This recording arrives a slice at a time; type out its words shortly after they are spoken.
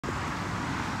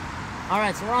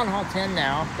Alright, so we're on hole 10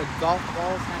 now. The golf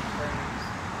balls have burns.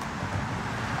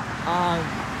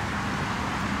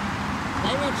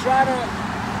 Maybe try to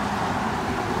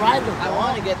ride the ball. I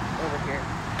want to get over here.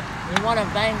 You want to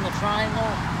bang the triangle?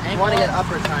 I want to get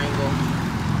upper triangle.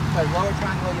 Because lower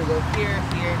triangle, you go here,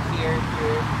 here, here,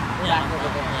 here, back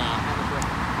over there. Yeah. And over.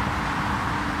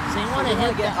 So you want to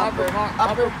hit get the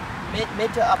upper mid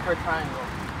to upper triangle.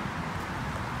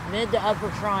 Mid to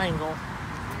upper triangle.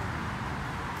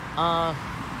 Let's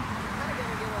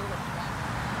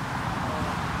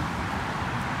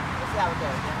see how it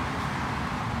goes.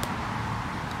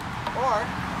 Or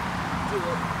do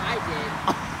what I did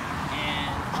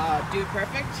and Dude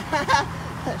Perfect.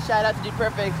 Shout out to Dude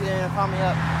Perfect, call me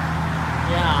up.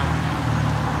 Yeah.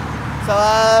 So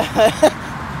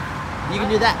you can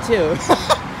do that too.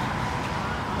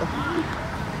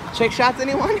 Trick shots,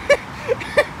 anyone?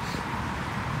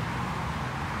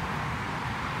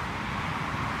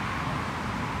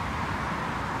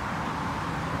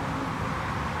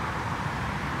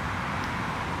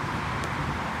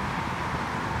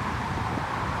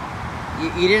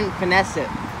 You didn't finesse it.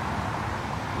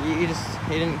 You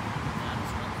didn't.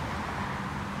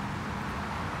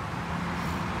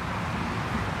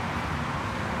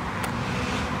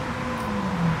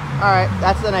 Alright,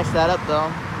 that's a nice setup though.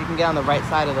 You can get on the right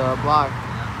side of the block.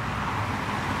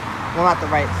 Well, not the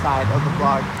right side of the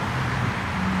block.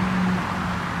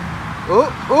 Ooh,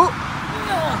 ooh!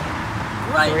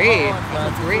 Right. Three. Oh,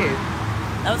 That's a three.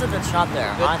 That was a good shot there.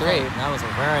 Good I three. think that was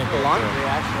a very good Long three. three,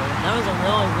 actually. That was a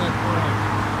really good three.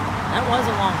 That was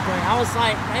a long three. I was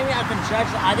like, maybe I can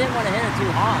judge it. I didn't want to hit it too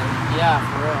hard. Yeah,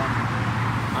 for real.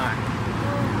 Alright.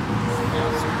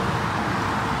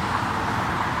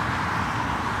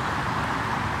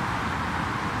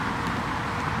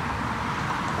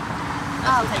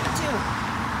 I'll take it too.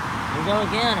 Here we go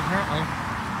again, apparently.